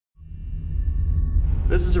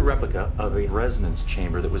This is a replica of a resonance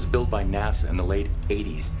chamber that was built by NASA in the late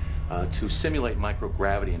 80s to simulate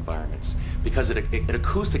microgravity environments because it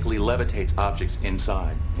acoustically levitates objects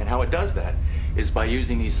inside. And how it does that is by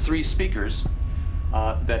using these three speakers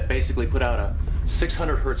that basically put out a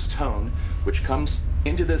 600 hertz tone, which comes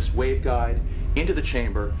into this waveguide, into the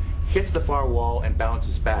chamber, hits the far wall and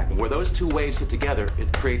bounces back. And where those two waves hit together,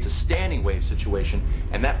 it creates a standing wave situation,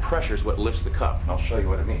 and that pressure is what lifts the cup. And I'll show you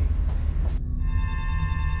what I mean.